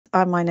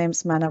and my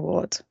name's Menna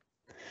Ward.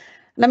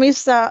 Let me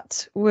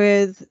start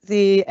with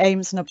the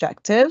aims and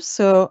objectives.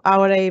 So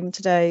our aim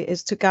today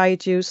is to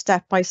guide you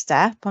step by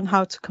step on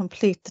how to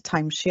complete the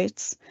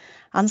timesheets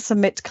and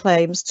submit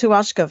claims to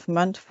Welsh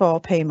Government for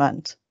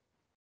payment.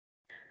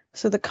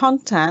 So the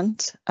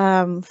content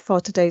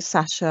for today's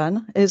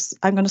session is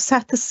I'm going to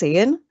set the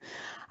scene,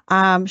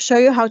 show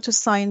you how to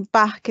sign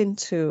back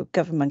into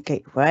Government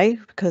Gateway,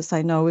 because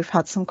I know we've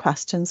had some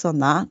questions on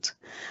that.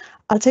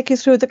 I'll take you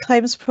through the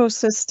claims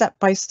process step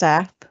by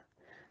step,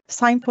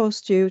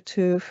 signpost you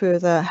to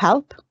further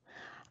help,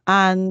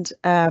 and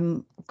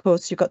of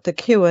course you've got the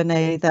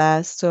Q&A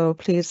there, so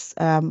please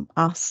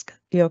ask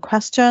your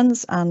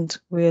questions and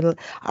we'll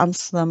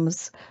answer them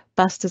as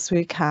best as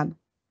we can.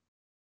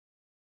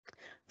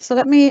 So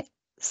let me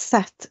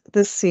set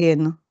the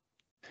scene.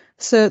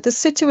 So the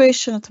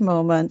situation at the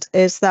moment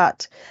is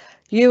that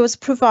you as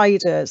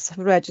providers have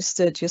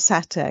registered your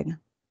setting.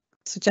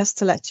 So just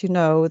to let you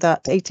know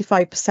that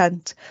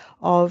 85%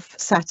 of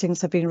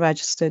settings have been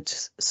registered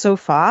so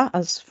far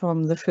as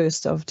from the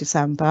 1st of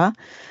December.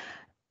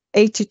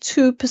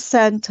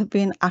 82% have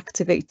been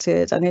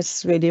activated, and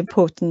it's really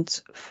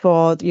important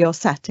for your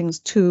settings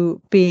to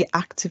be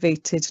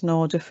activated in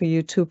order for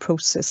you to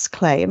process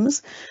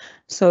claims.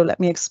 So let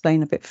me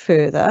explain a bit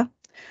further.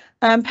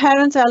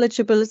 Parent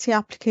eligibility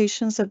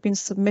applications have been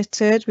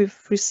submitted. We've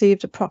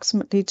received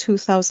approximately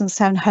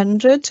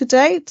 2,700 to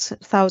date.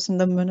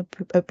 1,000 of them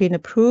have been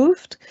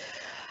approved.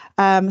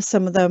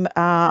 Some of them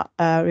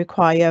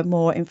require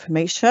more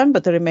information,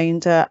 but the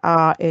remainder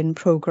are in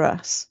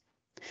progress.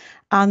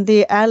 And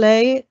the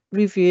LA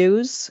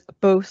reviews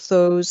both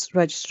those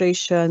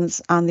registrations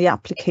and the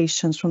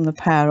applications from the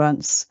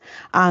parents,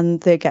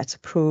 and they get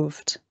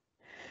approved.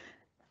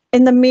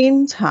 In the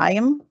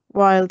meantime,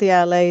 while the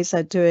LAs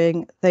are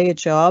doing their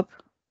job,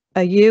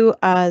 you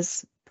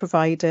as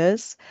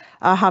providers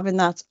are having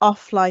that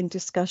offline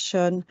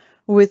discussion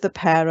with the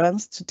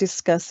parents to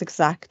discuss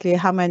exactly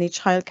how many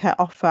childcare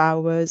offer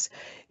hours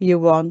you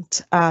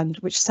want and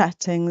which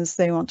settings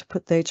they want to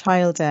put their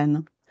child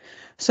in.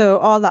 So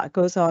all that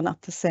goes on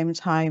at the same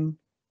time.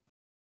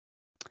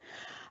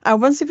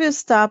 And once you've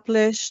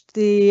established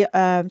the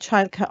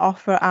childcare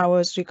offer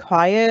hours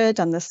required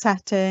and the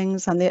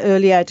settings and the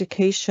early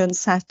education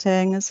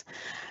settings,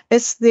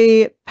 it's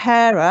the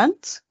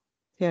parent,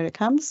 here it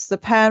comes, the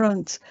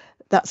parent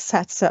that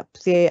sets up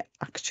the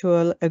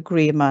actual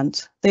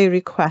agreement. They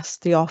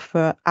request the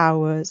offer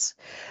hours,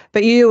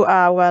 but you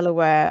are well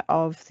aware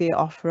of the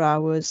offer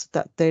hours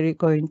that they're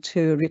going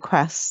to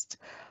request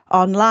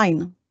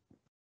online.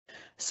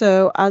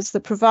 So as the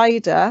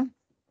provider,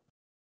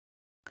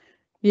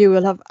 you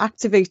will have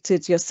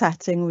activated your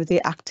setting with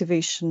the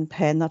activation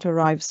pin that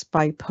arrives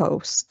by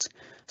post.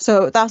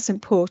 So that's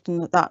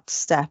important that that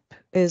step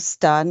is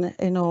done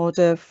in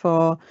order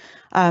for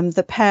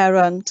the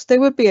parent. They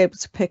would be able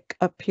to pick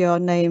up your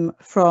name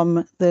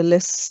from the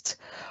list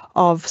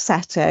of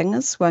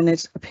settings when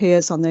it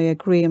appears on the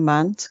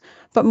agreement.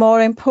 But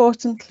more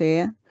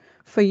importantly,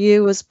 for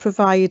you as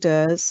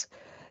providers,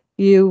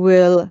 you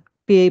will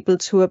be able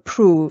to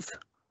approve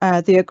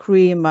the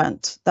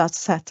agreement that's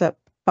set up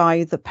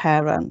by the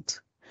parent.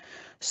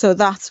 So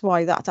that's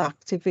why that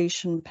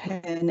activation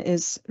pin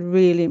is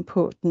really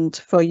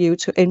important for you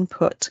to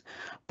input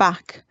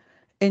back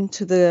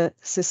into the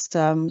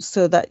system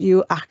so that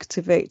you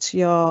activate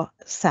your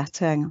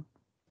setting.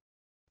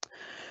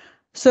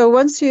 So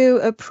once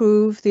you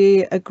approve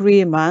the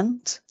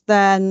agreement,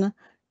 then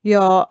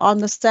you're on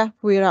the step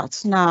we're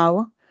at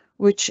now,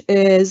 which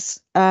is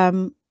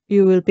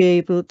you will be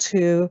able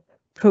to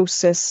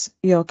process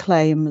your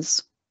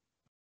claims.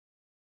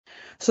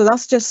 So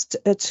that's just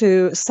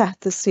to set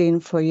the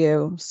scene for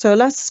you. So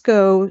let's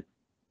go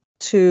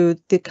to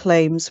the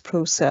claims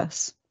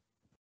process.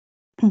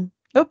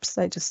 Oops,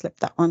 I just slipped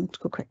that one,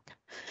 go quick.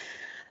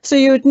 So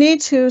you would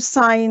need to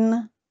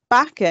sign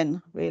back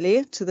in,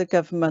 really, to the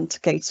Government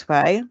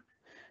Gateway.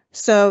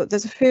 So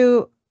there's a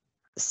few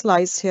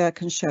slides here I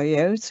can show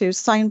you. So you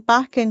sign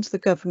back into the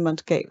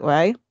Government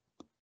Gateway.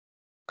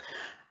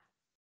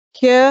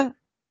 Here,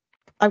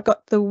 I've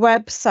got the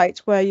website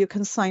where you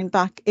can sign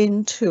back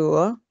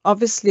into.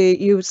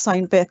 Obviously, you would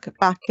sign back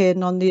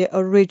in on the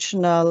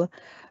original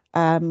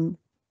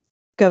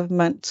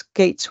Government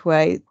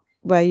Gateway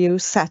where you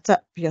set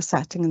up your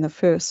setting in the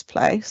first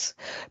place.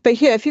 But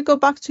here, if you go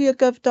back to your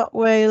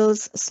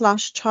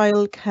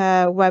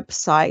gov.wales/childcare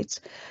website,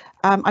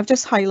 I've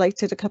just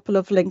highlighted a couple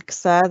of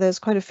links there. There's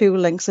quite a few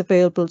links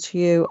available to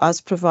you as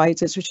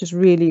providers, which is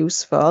really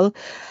useful.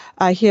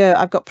 Here,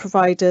 I've got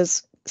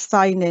providers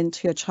sign in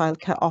to your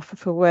Childcare Offer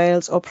for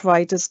Wales, or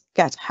providers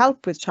get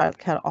help with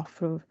Childcare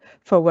Offer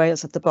for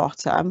Wales at the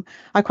bottom.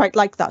 I quite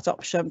like that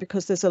option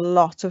because there's a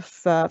lot of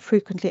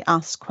frequently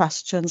asked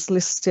questions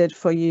listed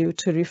for you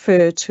to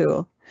refer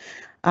to.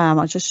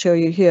 I'll just show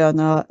you here on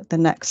the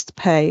next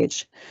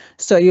page.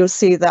 So you'll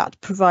see that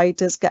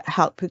providers get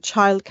help with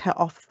Childcare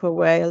Offer for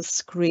Wales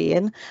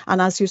screen,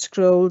 and as you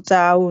scroll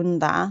down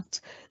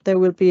that, there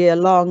will be a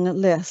long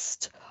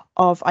list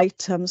of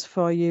items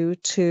for you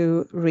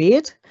to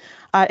read.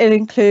 It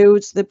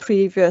includes the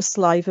previous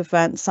live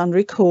events and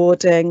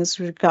recordings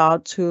with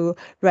regard to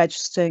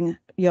registering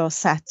your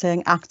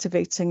setting,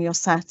 activating your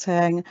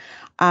setting,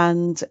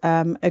 and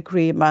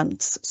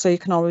agreements. So you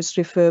can always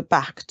refer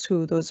back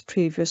to those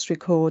previous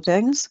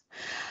recordings.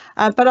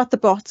 But at the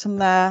bottom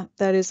there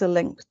is a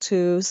link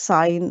to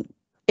sign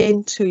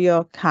into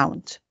your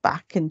account,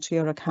 back into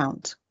your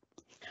account.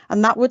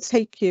 And that would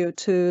take you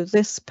to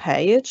this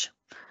page.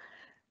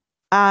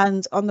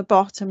 And on the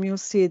bottom, you'll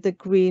see the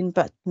green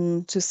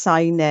button to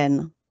sign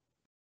in.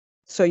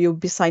 So you'll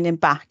be signing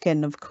back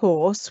in, of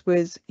course,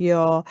 with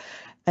your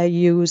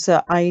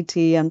user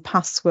ID and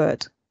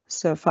password.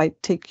 So if I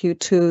take you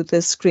to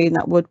the screen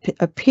that would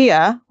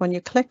appear when you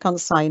click on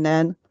sign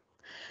in,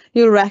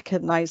 you'll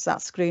recognise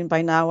that screen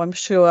by now, I'm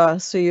sure.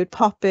 So you'd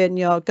pop in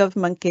your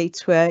government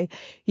gateway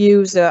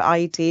user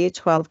ID,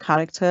 12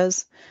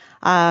 characters.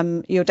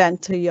 You'd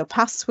enter your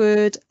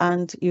password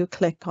and you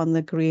click on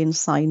the green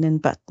sign in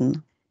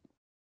button.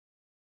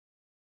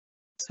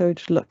 So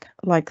it'd look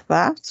like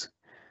that.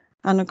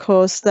 And of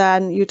course,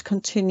 then you'd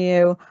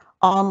continue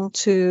on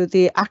to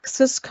the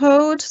access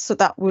code. So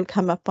that will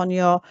come up on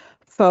your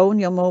phone,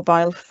 your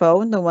mobile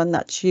phone, the one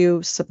that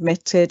you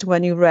submitted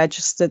when you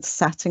registered the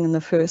setting in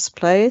the first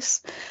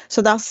place.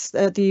 So that's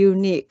the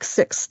unique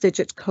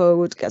 6-digit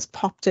code gets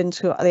popped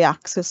into the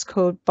access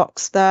code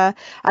box there,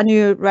 and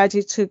you're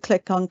ready to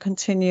click on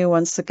continue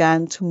once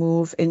again to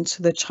move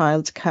into the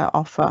childcare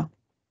offer.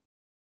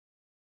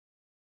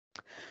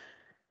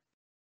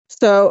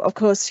 So, of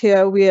course,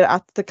 here we're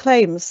at the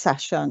claims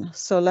session.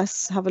 So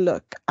let's have a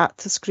look at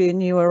the screen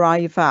you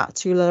arrive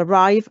at. You'll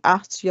arrive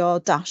at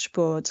your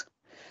dashboard.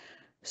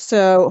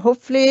 So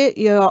hopefully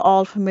you're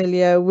all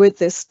familiar with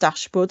this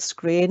dashboard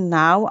screen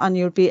now, and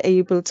you'll be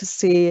able to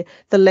see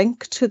the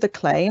link to the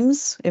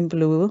claims in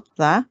blue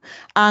there,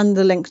 and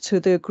the link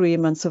to the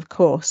agreements, of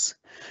course.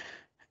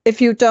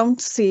 If you don't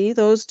see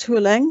those two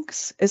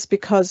links, it's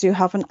because you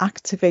haven't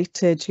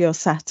activated your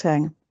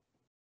setting.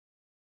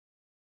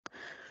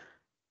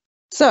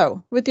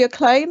 So with your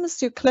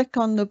claims, you click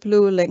on the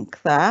blue link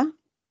there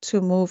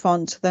to move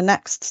on to the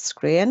next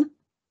screen.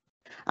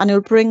 And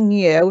it'll bring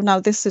you, now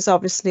this is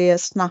obviously a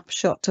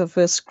snapshot of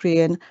a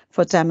screen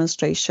for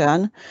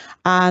demonstration,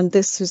 and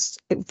this is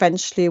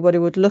eventually what it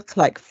would look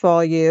like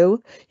for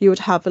you. You would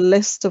have a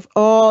list of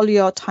all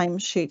your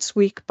timesheets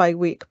week by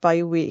week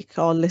by week,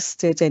 all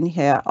listed in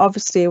here.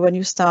 Obviously, when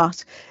you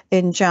start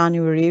in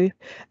January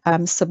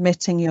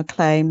submitting your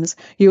claims,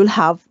 you'll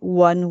have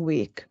 1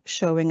 week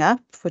showing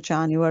up for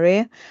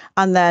January,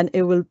 and then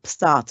it will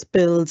start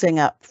building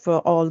up for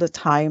all the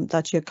time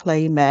that you're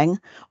claiming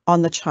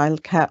on the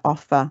childcare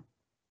offer.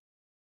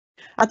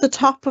 At the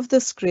top of the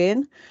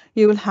screen,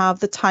 you will have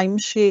the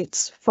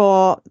timesheets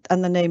for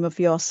and the name of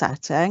your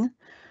setting,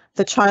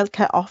 the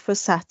childcare offer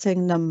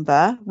setting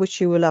number, which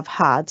you will have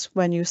had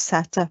when you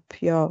set up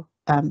your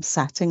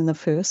setting in the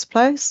first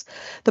place,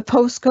 the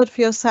postcode for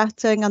your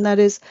setting, and there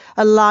is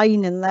a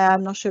line in there,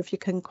 I'm not sure if you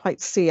can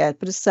quite see it,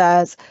 but it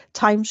says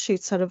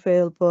timesheets are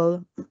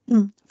available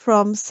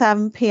from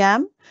 7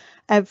 p.m.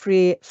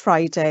 every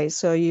Friday,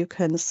 so you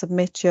can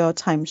submit your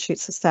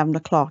timesheets at 7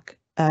 o'clock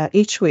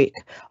each week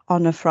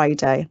on a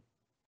Friday.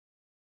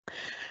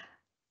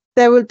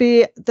 There will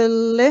be the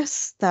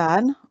list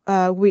then,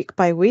 week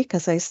by week,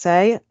 as I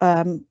say,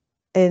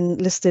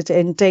 listed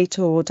in date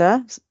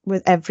order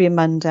with every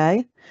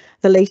Monday.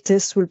 The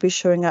latest will be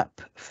showing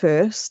up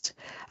first,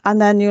 and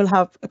then you'll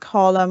have a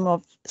column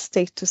of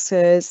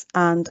statuses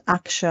and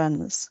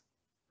actions.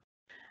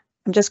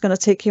 I'm just going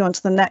to take you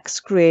onto the next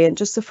screen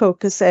just to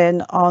focus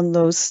in on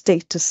those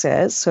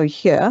statuses. So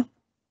here,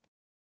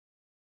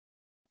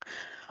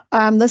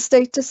 the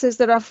statuses,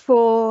 there are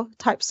 4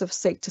 types of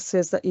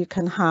statuses that you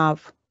can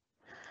have.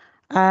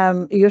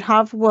 You'd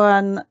have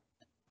one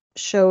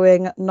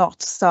showing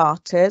not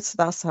started, so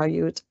that's how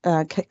you would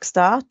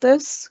kickstart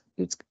this.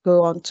 You'd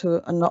go on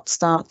to a not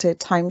started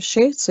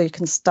timesheet, so you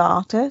can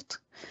start it.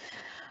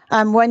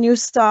 When you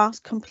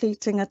start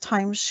completing a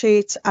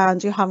timesheet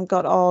and you haven't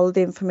got all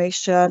the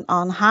information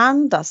on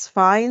hand, that's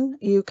fine.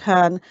 You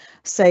can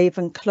save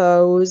and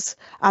close,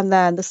 and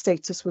then the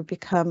status will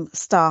become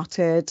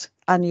started,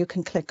 and you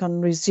can click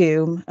on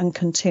resume and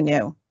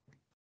continue.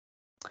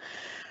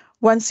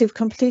 Once you've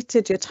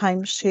completed your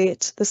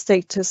timesheet, the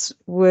status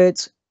would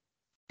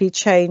be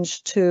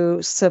changed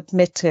to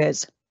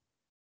submitted,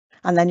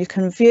 and then you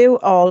can view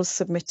all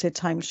submitted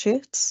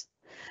timesheets.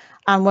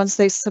 And once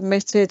they're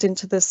submitted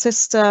into the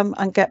system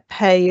and get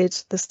paid,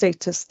 the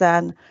status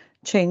then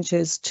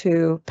changes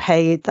to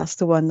paid. That's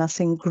the one that's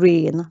in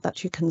green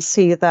that you can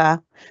see there.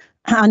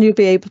 And you'll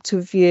be able to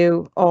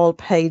view all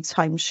paid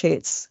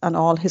timesheets and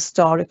all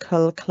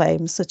historical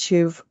claims that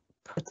you've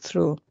put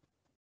through.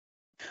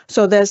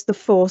 So there's the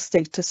 4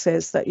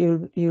 statuses that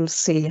you'll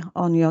see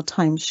on your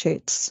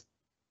timesheets.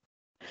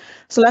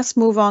 So let's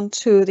move on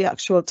to the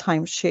actual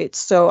timesheet.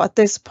 So at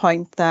this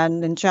point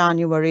then in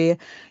January,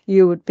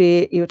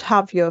 you'd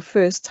have your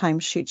first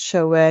timesheet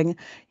showing.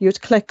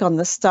 You'd click on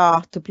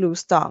the blue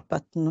start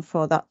button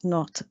for that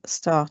not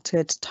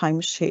started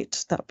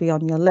timesheet that'll be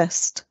on your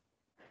list.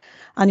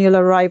 And you'll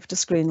arrive at a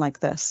screen like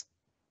this.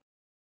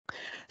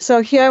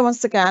 So here,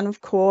 once again,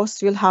 of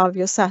course, you'll have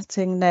your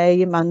setting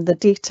name and the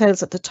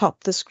details at the top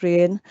of the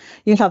screen.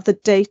 You'll have the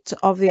date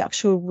of the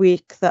actual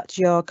week that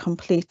you're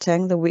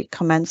completing, the week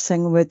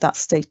commencing with that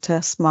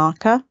status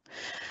marker.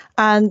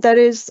 And there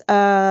is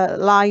a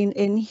line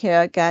in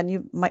here, again,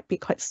 you might be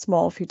quite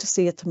small for you to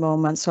see at the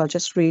moment, so I'll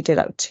just read it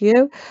out to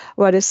you,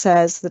 where it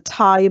says the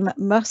time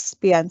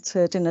must be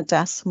entered in a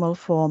decimal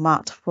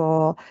format,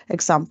 for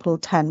example,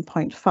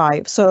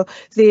 10.5. So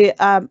the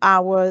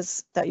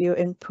hours that you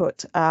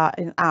input are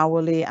in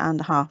hourly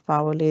and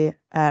half-hourly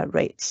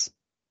rates.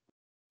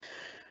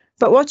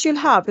 But what you'll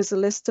have is a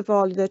list of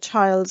all the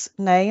child's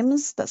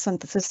names that's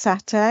under the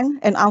setting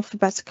in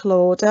alphabetical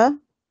order.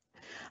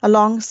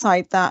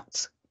 Alongside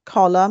that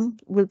column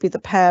will be the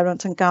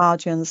parent and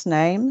guardian's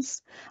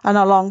names, and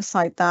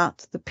alongside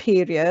that the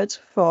period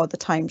for the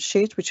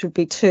timesheet, which would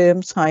be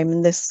term time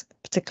in this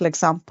particular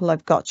example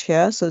I've got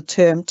here. So the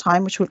term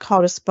time, which will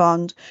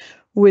correspond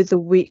with the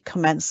week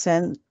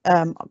commencing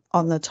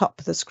on the top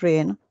of the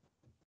screen.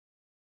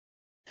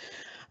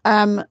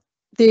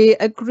 The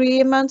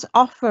agreement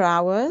offer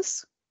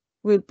hours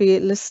will be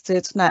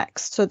listed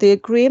next. So the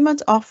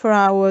agreement offer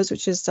hours,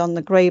 which is on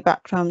the grey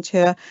background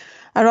here,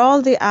 are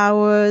all the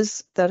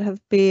hours that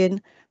have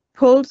been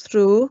pulled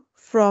through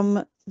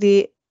from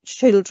the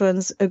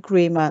children's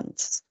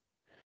agreements.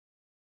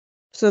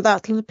 So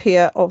that will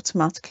appear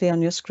automatically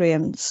on your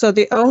screen. So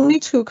the only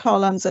two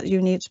columns that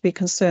you need to be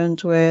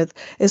concerned with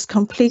is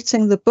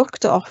completing the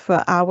booked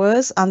offer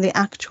hours and the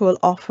actual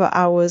offer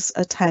hours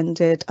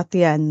attended at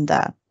the end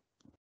there.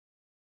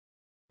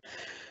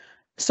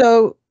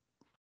 So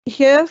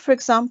here, for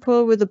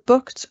example, with the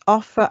booked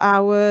offer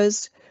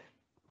hours,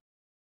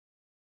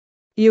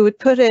 you would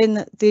put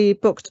in the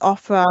booked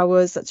offer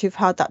hours that you've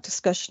had that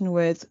discussion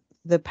with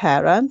the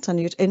parent, and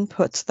you'd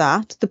input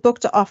that. The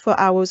booked offer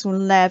hours will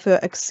never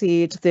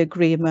exceed the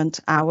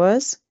agreement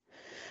hours.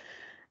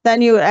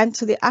 Then you would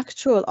enter the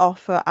actual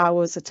offer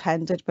hours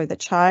attended by the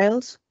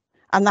child,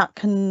 and that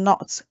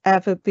cannot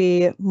ever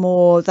be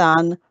more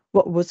than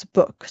what was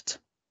booked.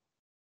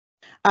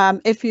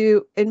 If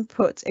you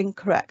input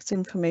incorrect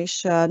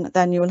information,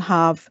 then you'll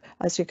have,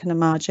 as you can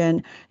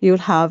imagine, you'll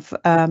have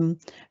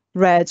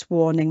red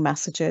warning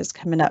messages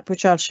coming up,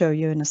 which I'll show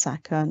you in a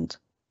second.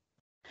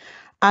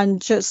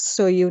 And just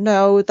so you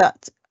know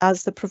that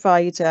as the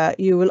provider,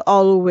 you will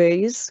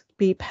always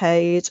be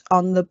paid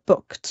on the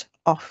booked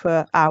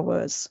offer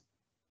hours.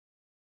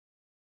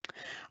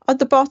 At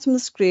the bottom of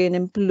the screen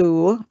in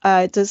blue,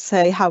 it does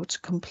say how to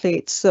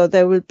complete. So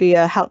there will be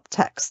a help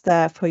text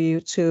there for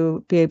you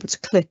to be able to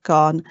click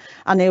on,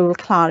 and it will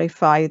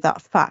clarify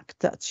that fact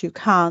that you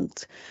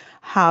can't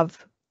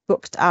have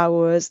booked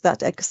hours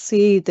that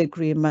exceed the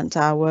agreement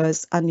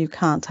hours, and you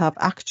can't have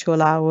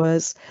actual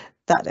hours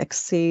that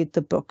exceed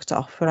the booked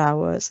offer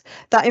hours.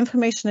 That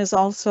information is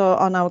also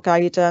on our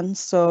guidance,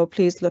 so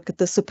please look at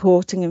the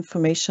supporting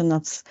information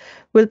that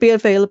will be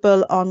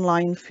available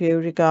online for you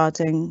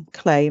regarding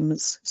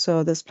claims.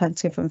 So there's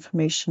plenty of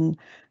information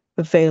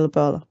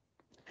available.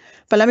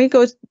 But let me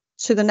go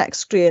to the next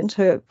screen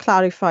to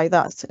clarify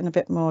that in a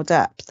bit more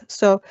depth.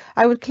 So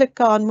I would click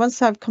on,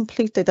 once I've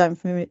completed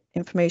that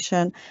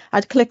information,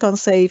 I'd click on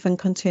save and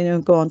continue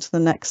and go on to the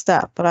next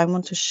step. But I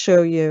want to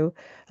show you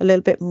a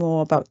little bit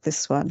more about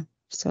this one.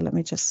 So let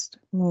me just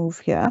move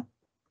here.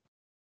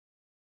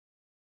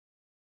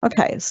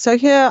 Okay, so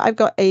here I've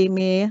got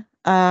Amy,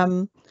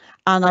 and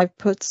I've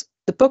put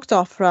the booked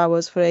offer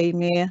hours for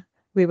Amy.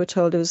 We were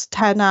told it was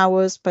 10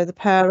 hours by the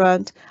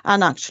parent,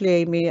 and actually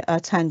Amy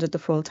attended the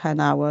full 10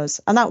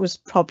 hours. And that was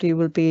probably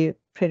will be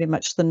pretty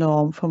much the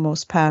norm for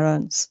most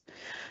parents.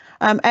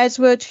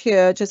 Edward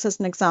here, just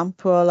as an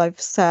example, I've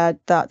said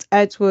that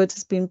Edward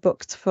has been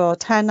booked for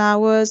 10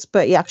 hours,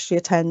 but he actually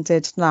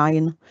attended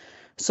 9.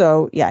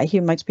 So yeah, he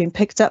might have been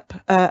picked up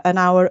an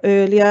hour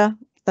earlier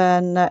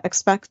than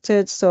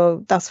expected,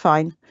 so that's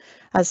fine.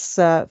 As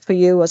for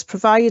you as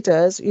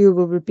providers, you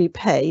will be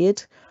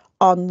paid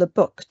on the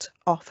booked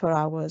offer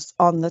hours,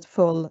 on the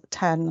full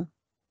 10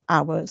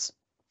 hours.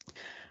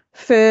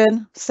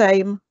 Fern,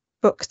 same,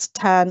 booked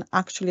 10,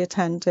 actually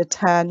attended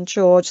 10.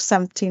 George,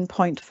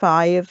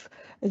 17.5.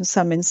 In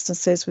some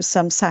instances, with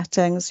some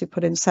settings, you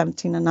put in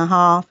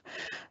 17.5.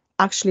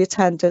 Actually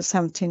attended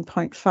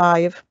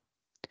 17.5.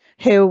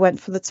 Hugh went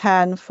for the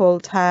 10,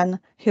 full 10,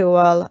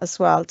 Hewell as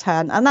well,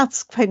 10. And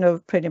that's kind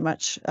of pretty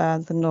much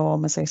the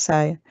norm, as I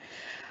say.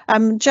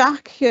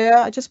 Jack here,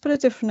 I just put a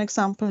different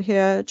example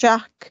here.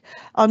 Jack,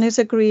 on his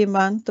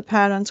agreement, the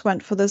parents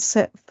went for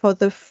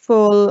the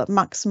full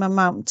maximum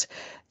amount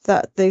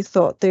that they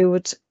thought they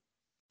would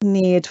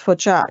need for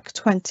Jack,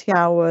 20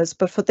 hours.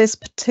 But for this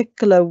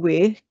particular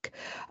week,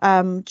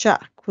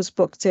 Jack was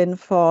booked in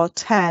for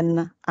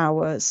 10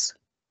 hours.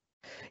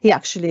 He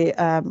actually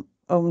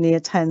only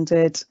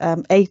attended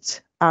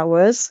 8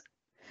 hours.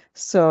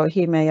 So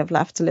he may have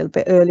left a little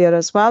bit earlier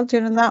as well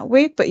during that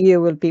week, but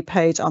you will be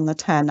paid on the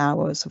 10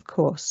 hours, of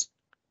course.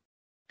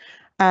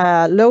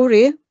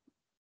 Laurie,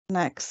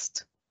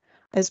 next,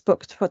 is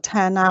booked for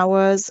 10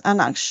 hours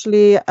and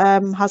actually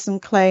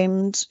hasn't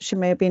claimed. She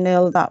may have been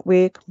ill that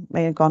week,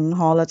 may have gone on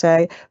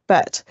holiday,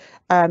 but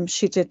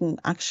she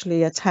didn't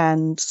actually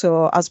attend.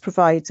 So as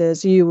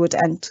providers, you would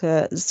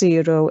enter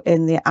 0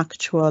 in the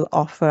actual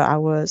offer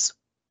hours.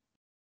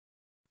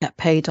 Get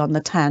paid on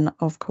the 10,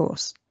 of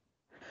course.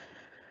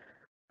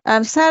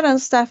 Sarah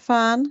and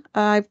Stefan,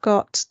 I've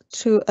got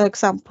 2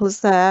 examples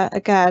there,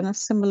 again,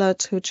 similar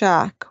to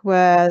Jack,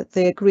 where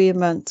the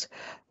agreement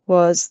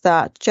was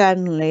that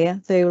generally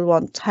they will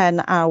want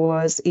 10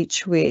 hours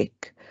each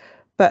week.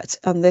 But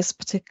on this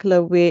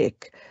particular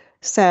week,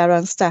 Sarah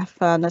and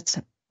Stefan are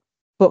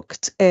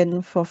booked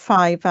in for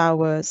 5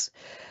 hours.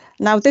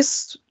 Now,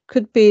 this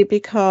could be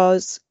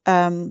because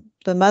the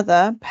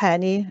mother,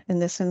 Penny, in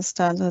this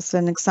instance, as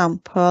an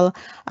example,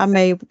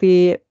 may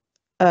be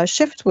a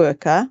shift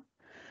worker.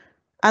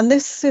 And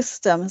this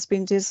system has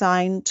been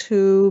designed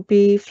to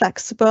be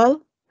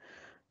flexible.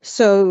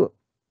 So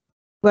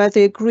where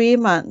the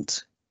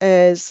agreement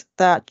is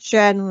that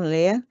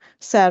generally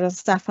Sarah and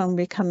Stefan will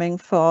be coming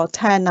for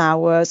 10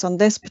 hours on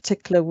this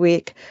particular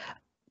week,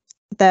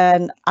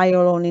 then I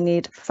will only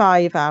need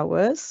 5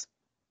 hours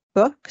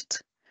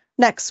booked.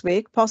 Next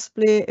week,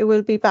 possibly it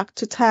will be back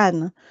to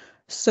 10.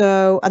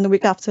 So, and the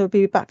week after will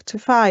be back to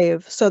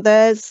 5. So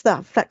there's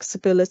that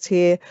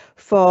flexibility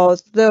for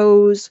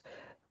those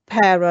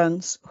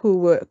parents who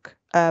work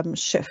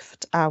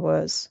shift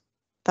hours.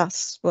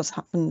 That's what's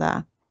happened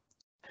there.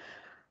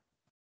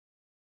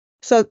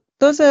 So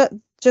those are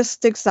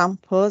just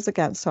examples.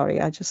 Again, sorry,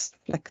 I just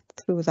flicked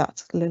through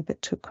that a little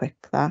bit too quick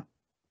there.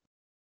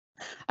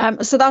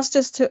 So that's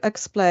just to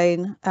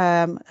explain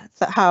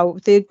how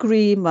the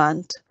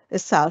agreement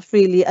itself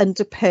really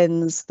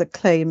underpins the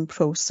claim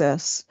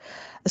process.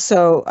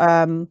 So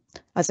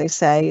as I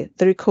say,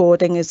 the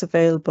recording is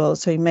available,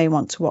 so you may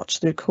want to watch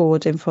the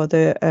recording for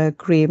the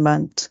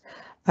agreement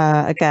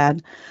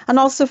again. And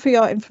also for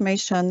your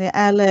information, the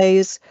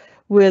LAs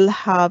will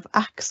have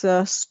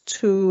access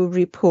to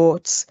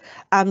reports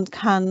and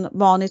can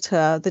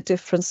monitor the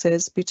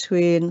differences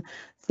between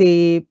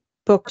the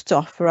booked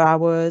offer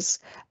hours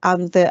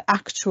and the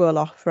actual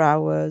offer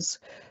hours.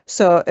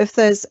 So if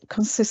there's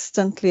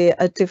consistently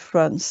a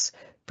difference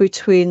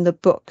between the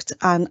booked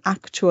and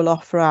actual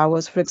offer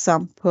hours, for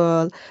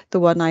example, the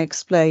one I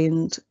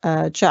explained,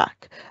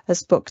 Jack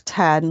has booked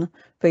 10,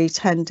 but he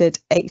attended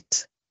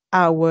 8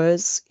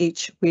 hours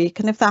each week.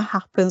 And if that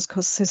happens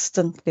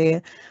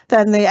consistently,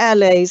 then the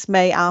LAs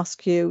may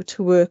ask you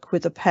to work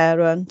with the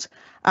parent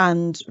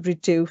and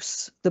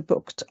reduce the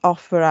booked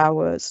offer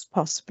hours,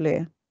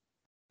 possibly.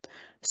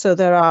 So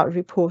there are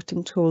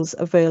reporting tools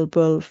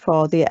available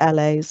for the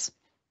LAs.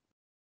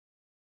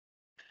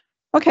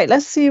 Okay,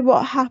 let's see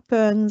what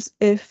happens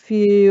if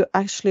you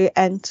actually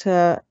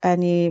enter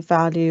any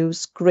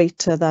values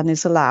greater than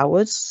is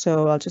allowed.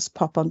 So I'll just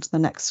pop onto the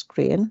next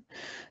screen.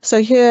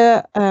 So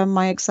here,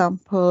 my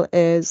example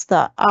is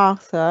that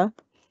Arthur,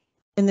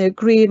 in the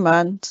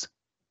agreement,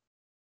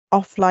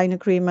 offline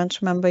agreement,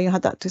 remember you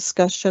had that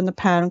discussion, the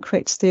parent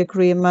creates the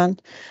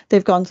agreement,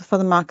 they've gone for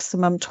the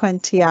maximum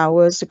 20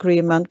 hours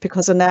agreement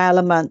because an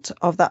element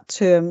of that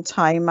term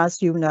time,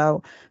 as you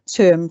know,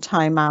 term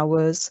time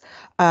hours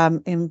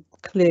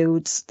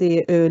includes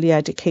the early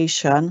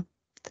education,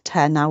 the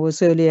 10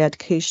 hours early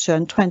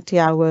education, 20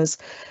 hours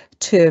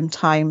term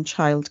time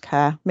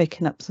childcare,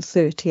 making up the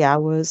 30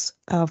 hours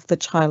of the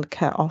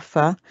childcare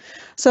offer.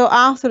 So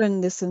Arthur in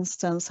this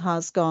instance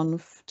has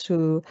gone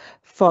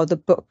for the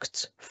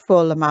booked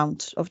full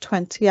amount of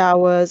 20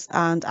 hours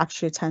and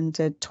actually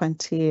attended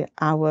 20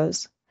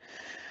 hours.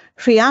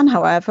 Rhian,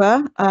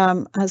 however,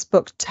 has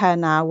booked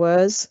 10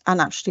 hours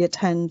and actually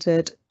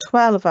attended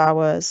 12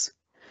 hours.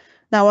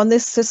 Now, on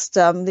this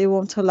system, they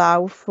won't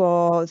allow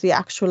for the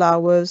actual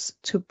hours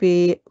to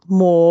be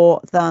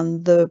more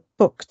than the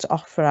booked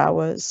offer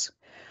hours.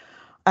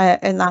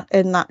 In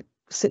that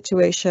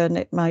situation,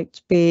 it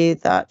might be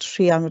that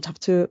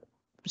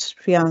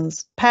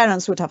Rhian's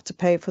parents would have to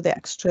pay for the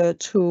extra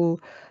 2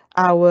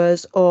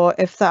 hours, or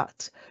if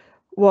that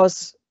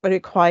was a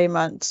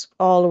requirement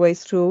all the way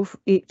through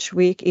each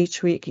week,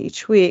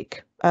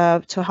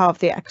 to have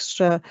the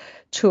extra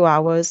 2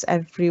 hours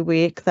every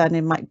week, then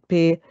it might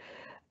be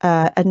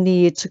a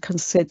need to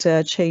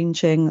consider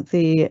changing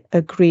the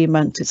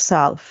agreement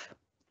itself.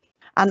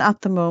 And at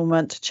the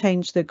moment, to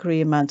change the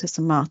agreement is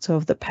a matter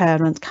of the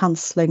parent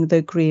cancelling the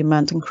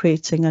agreement and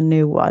creating a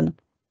new one.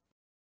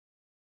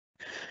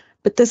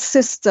 But the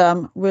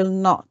system will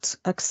not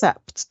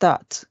accept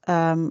that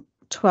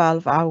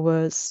 12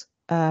 hours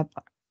and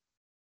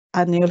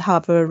you'll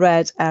have a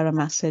red error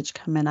message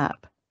coming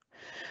up.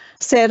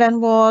 Sarah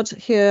and Ward,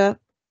 here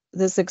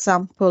there's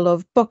example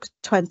of booked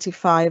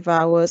 25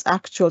 hours,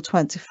 actual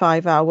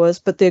 25 hours,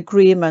 but the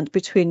agreement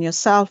between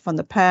yourself and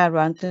the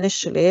parent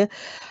initially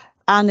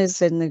and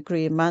is in the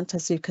agreement,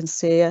 as you can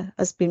see,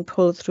 has been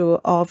pulled through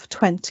of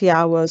 20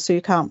 hours. So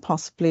you can't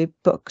possibly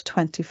book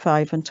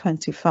 25 and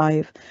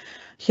 25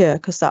 here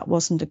because that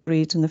wasn't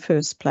agreed in the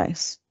first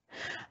place.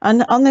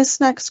 And on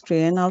this next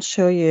screen, I'll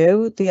show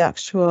you the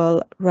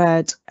actual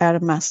red error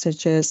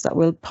messages that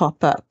will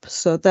pop up.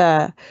 So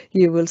there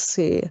you will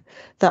see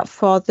that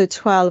for the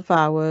 12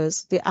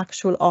 hours, the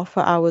actual offer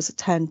hours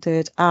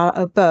attended are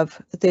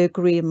above the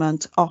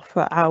agreement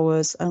offer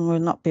hours and will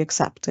not be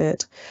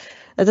accepted.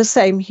 The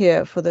same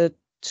here for the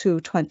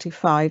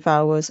 225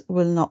 hours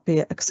will not be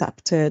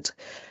accepted.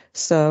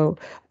 So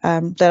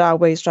there are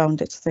ways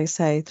around it, as they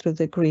say, through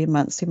the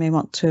agreements. You may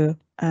want to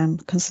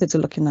consider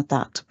looking at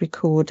that,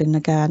 recording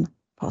again,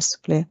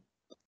 possibly.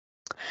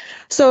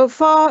 So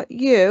for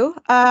you,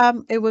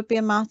 it would be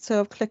a matter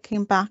of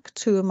clicking back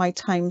to my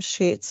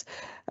timesheets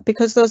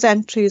because those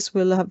entries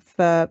will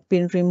have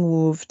been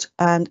removed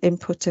and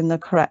inputting the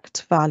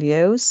correct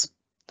values.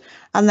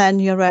 And then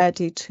you're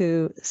ready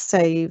to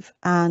save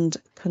and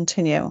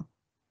continue.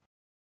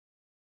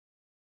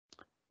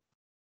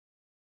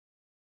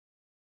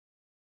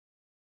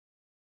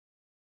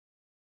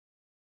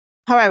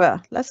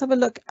 However, let's have a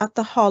look at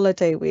the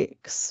holiday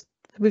weeks.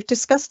 We've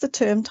discussed the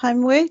term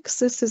time weeks.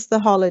 This is the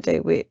holiday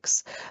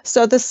weeks.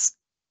 So the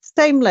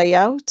same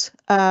layout,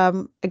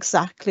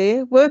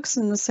 exactly, works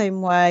in the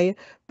same way.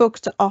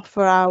 Booked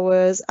offer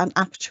hours and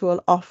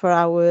actual offer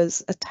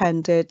hours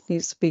attended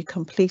needs to be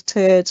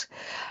completed.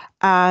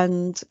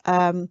 And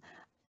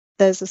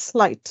there's a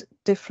slight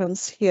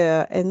difference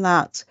here in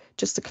that,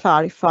 just to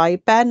clarify,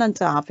 Ben and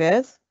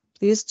David,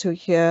 these two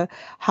here,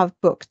 have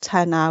booked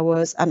 10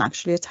 hours and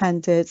actually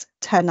attended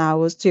 10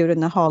 hours during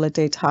the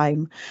holiday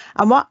time.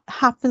 And what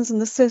happens in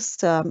the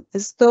system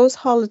is those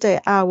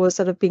holiday hours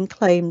that have been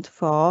claimed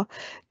for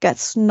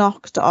gets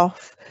knocked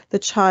off the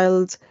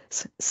child's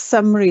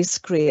summary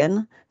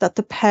screen that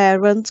the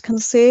parent can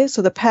see.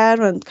 So the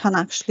parent can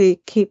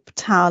actually keep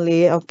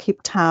tally or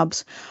keep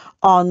tabs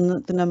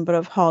on the number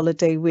of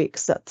holiday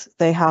weeks that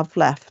they have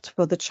left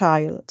for the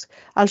child.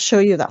 I'll show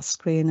you that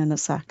screen in a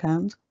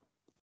second.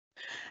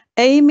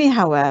 Amy,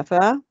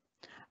 however,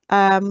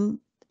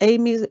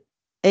 Amy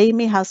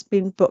has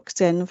been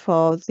booked in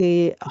for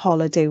the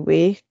holiday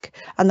week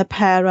and the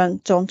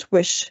parent don't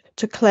wish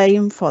to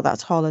claim for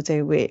that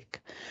holiday week.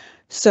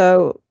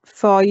 So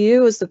for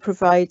you as the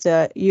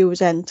provider, you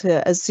would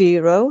enter a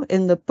 0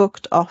 in the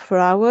booked offer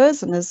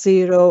hours and a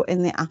 0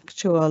 in the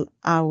actual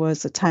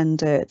hours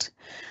attended.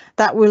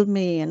 That will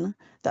mean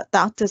that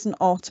that doesn't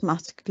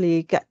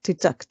automatically get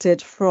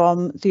deducted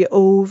from the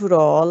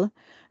overall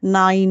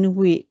 9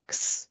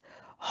 weeks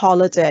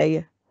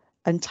holiday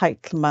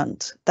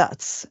entitlement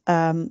that's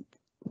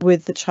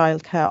with the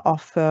childcare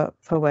offer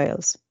for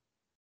Wales.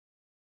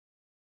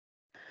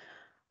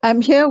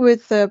 I'm here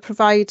with the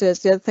providers.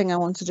 The other thing I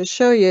wanted to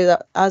show you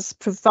that as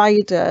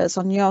providers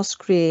on your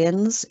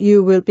screens,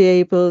 you will be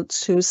able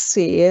to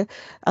see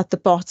at the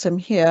bottom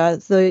here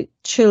the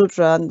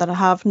children that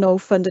have no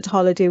funded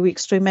holiday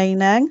weeks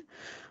remaining.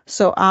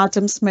 So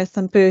Adam, Smith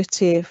and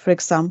Bertie, for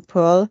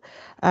example,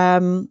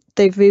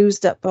 they've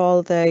used up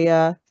all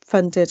their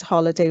funded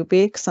holiday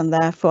weeks and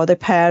therefore the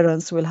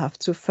parents will have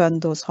to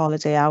fund those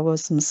holiday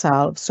hours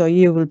themselves. So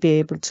you will be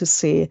able to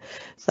see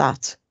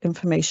that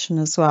information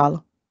as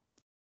well.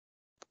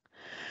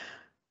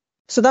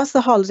 So that's the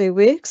holiday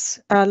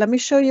weeks. Let me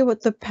show you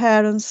what the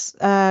parents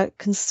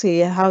can see,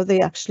 how they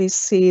actually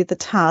see the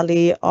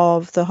tally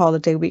of the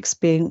holiday weeks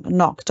being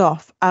knocked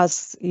off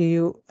as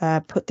you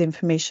put the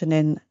information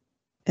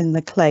in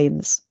the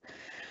claims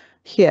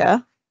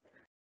here.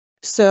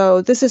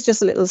 So this is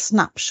just a little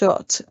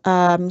snapshot.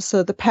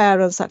 So the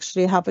parents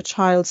actually have a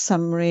child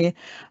summary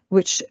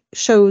which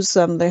shows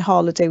them the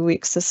holiday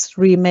weeks that's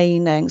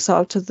remaining. So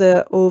out of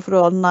the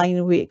overall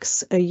 9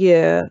 weeks a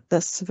year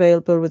that's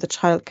available with the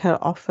childcare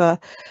offer,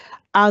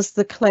 as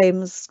the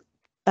claims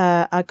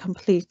are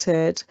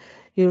completed,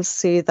 you'll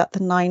see that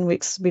the 9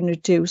 weeks has been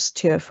reduced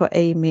here for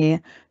Amy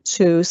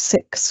to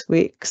 6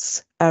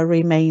 weeks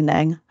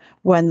remaining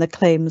when the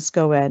claims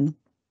go in.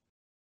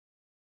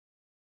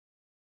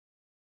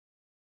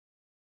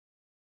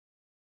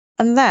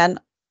 And then,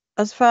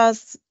 as far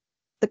as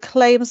the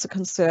claims are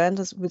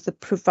concerned, as with the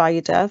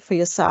provider for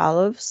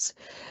yourselves,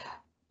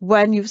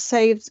 when you've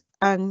saved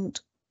and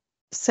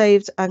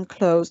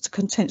closed to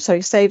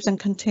continue, saved and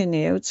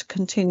continue to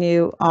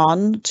continue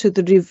on to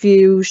the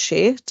review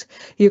sheet,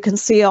 you can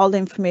see all the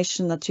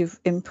information that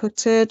you've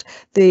inputted.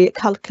 The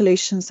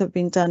calculations have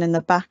been done in the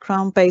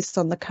background based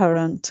on the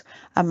current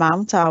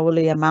amount,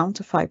 hourly amount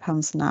of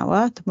 £5 an hour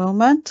at the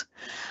moment.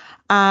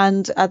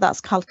 And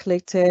that's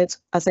calculated,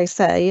 as I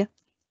say,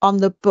 on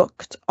the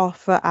booked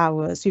offer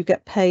hours. You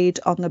get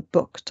paid on the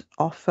booked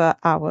offer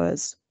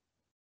hours.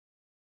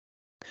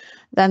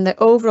 Then the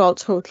overall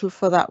total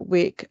for that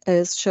week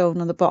is shown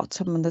on the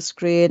bottom of the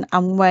screen.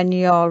 And when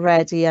you're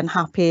ready and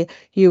happy,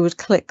 you would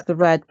click the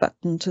red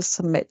button to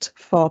submit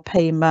for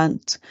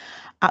payment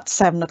at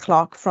 7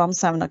 o'clock, from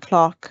 7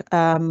 o'clock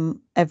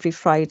every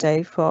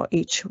Friday for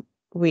each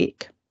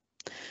week.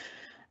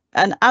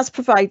 And as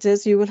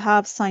providers, you will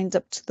have signed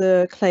up to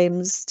the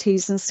claims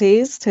T's and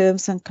C's,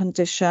 terms and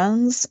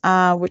conditions,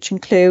 which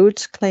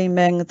include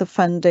claiming the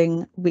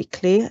funding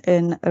weekly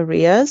in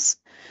arrears.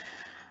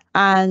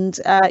 And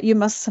you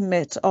must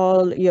submit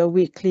all your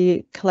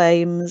weekly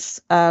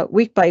claims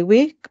week by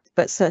week,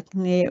 but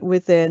certainly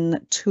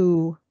within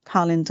 2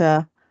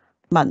 calendar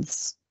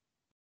months.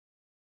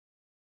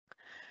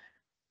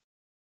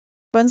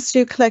 Once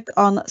you click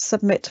on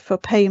Submit for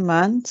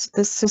Payment,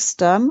 the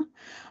system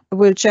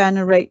will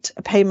generate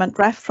a payment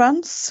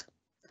reference,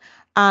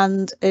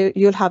 and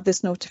you'll have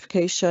this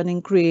notification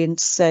in green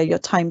to say your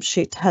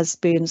timesheet has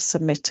been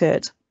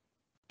submitted.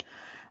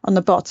 On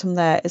the bottom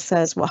there, it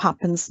says what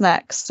happens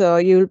next. So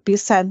you'll be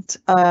sent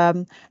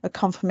a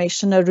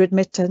confirmation, a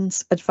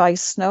remittance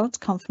advice note,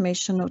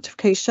 confirmation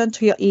notification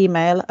to your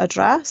email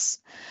address,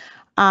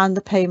 and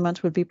the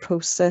payment will be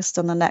processed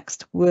on the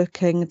next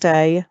working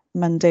day,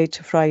 Monday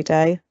to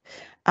Friday,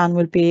 and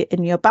will be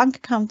in your bank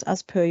account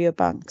as per your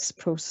bank's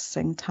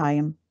processing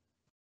time.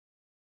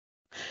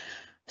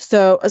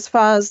 So as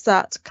far as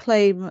that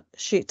claim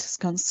sheet is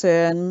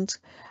concerned,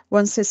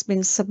 once it's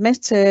been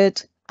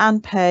submitted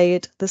and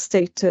paid, the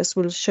status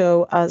will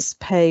show as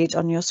paid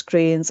on your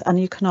screens, and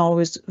you can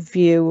always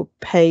view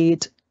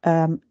paid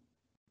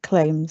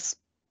claims.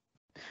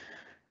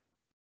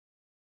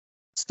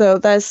 So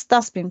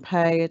that's been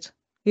paid.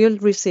 You'll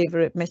receive a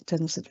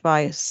remittance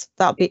advice.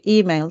 That'll be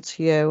emailed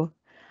to you,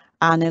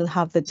 and it'll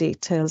have the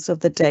details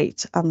of the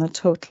date and the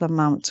total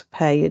amount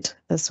paid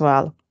as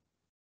well.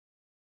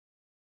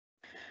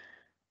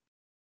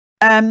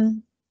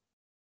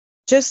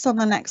 Just on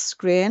the next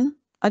screen,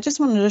 I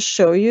just wanted to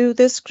show you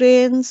this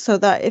screen so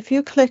that if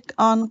you click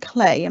on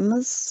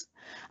claims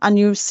and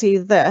you see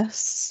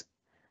this,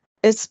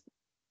 it's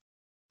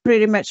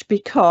pretty much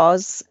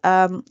because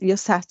your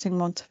setting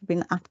won't have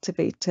been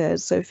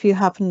activated. So if you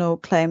have no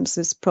claims,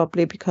 it's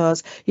probably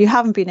because you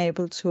haven't been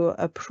able to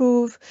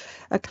approve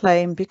a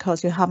claim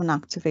because you haven't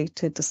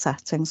activated the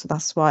setting. So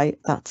that's why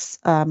that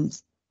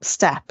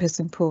step is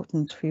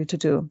important for you to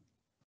do.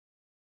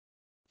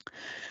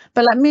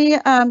 But let me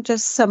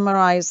just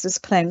summarize this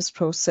claims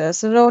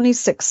process. There are only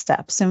 6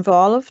 steps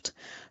involved.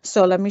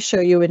 So let me show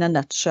you in a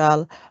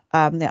nutshell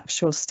the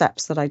actual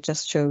steps that I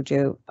just showed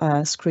you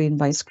screen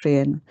by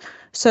screen.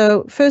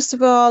 So first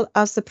of all,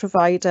 as the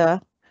provider,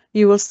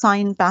 you will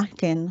sign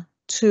back in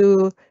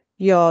to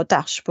your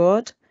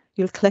dashboard.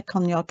 You'll click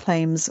on your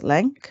claims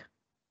link.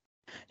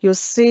 You'll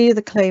see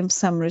the claim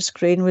summary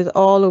screen with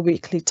all the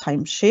weekly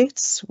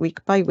timesheets,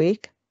 week by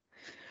week.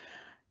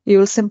 You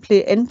will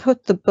simply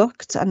input the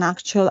booked and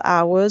actual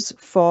hours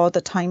for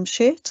the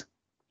timesheet.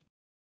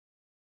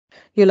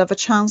 You'll have a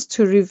chance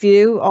to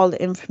review all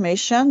the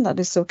information that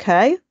is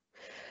okay,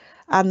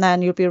 and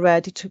then you'll be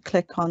ready to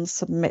click on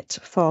Submit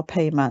for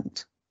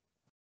Payment.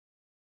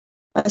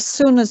 As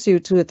soon as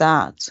you do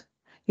that,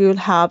 you'll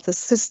have the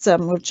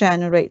system will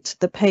generate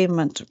the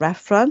payment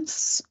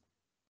reference,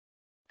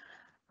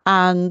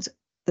 and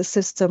the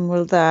system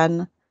will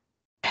then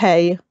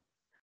pay,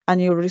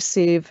 and you'll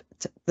receive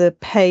the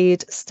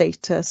paid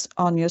status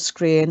on your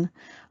screen,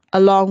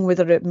 along with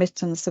a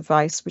remittance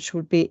advice, which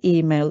will be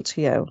emailed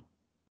to you.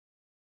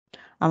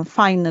 And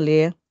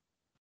finally,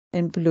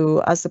 in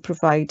blue, as the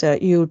provider,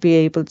 you'll be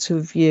able to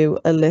view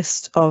a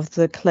list of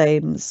the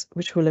claims,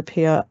 which will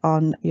appear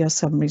on your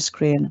summary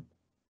screen.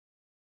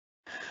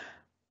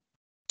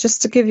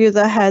 Just to give you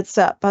the heads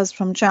up, as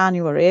from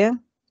January,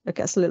 it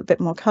gets a little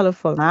bit more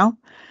colourful now.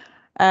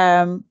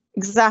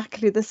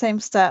 Exactly the same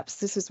steps.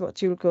 This is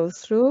what you'll go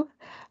through.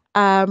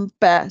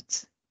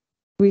 But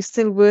we're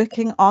still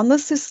working on the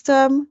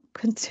system,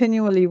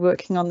 continually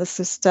working on the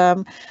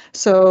system.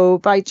 So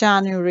by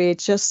January,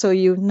 just so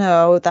you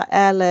know, that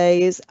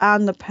LAs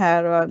and the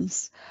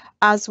parents,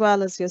 as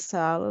well as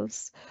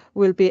yourselves,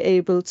 will be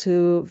able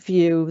to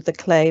view the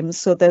claims.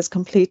 So there's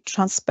complete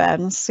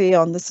transparency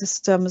on the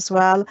system as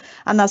well.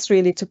 And that's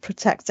really to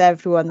protect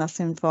everyone that's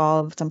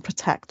involved and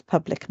protect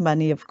public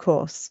money, of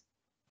course.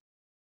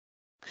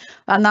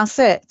 And that's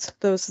it.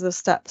 Those are the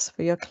steps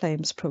for your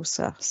claims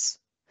process.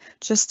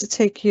 Just to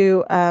take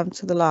you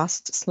to the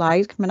last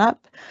slide coming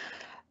up.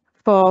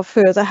 For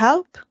further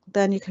help,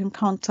 then you can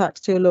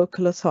contact your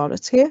local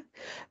authority,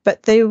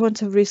 but they won't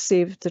have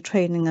received the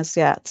training as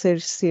yet. They're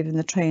receiving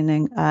the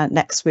training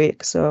next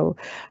week, so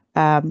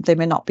they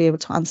may not be able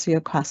to answer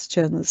your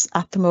questions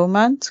at the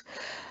moment.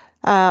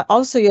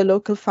 Also, your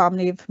local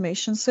family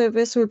information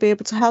service will be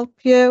able to help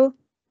you.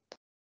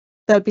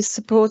 There'll be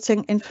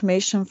supporting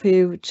information for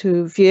you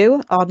to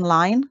view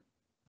online.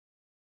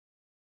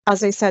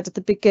 As I said at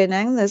the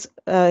beginning, there's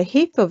a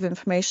heap of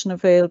information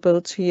available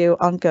to you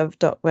on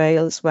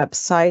gov.wales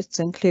website,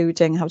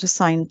 including how to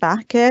sign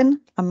back in,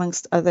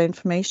 amongst other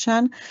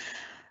information.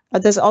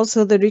 There's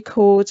also the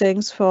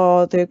recordings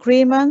for the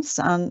agreements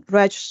and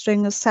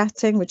registering a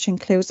setting, which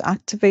includes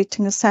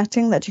activating a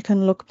setting that you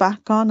can look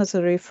back on as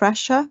a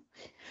refresher.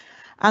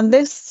 And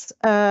this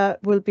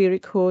will be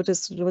recorded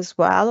as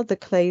well, the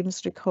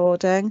claims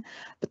recording,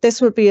 but this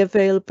will be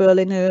available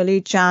in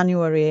early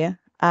January.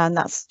 and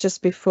that's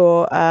just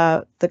before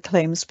the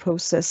claims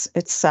process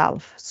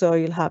itself. So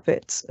you'll have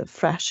it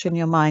fresh in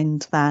your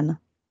mind then.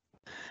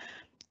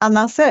 And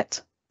that's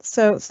it.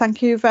 So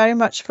thank you very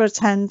much for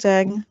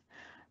attending.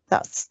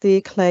 That's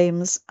the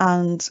claims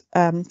and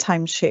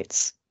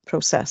timesheets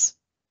process.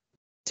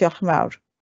 Diolch yn fawr.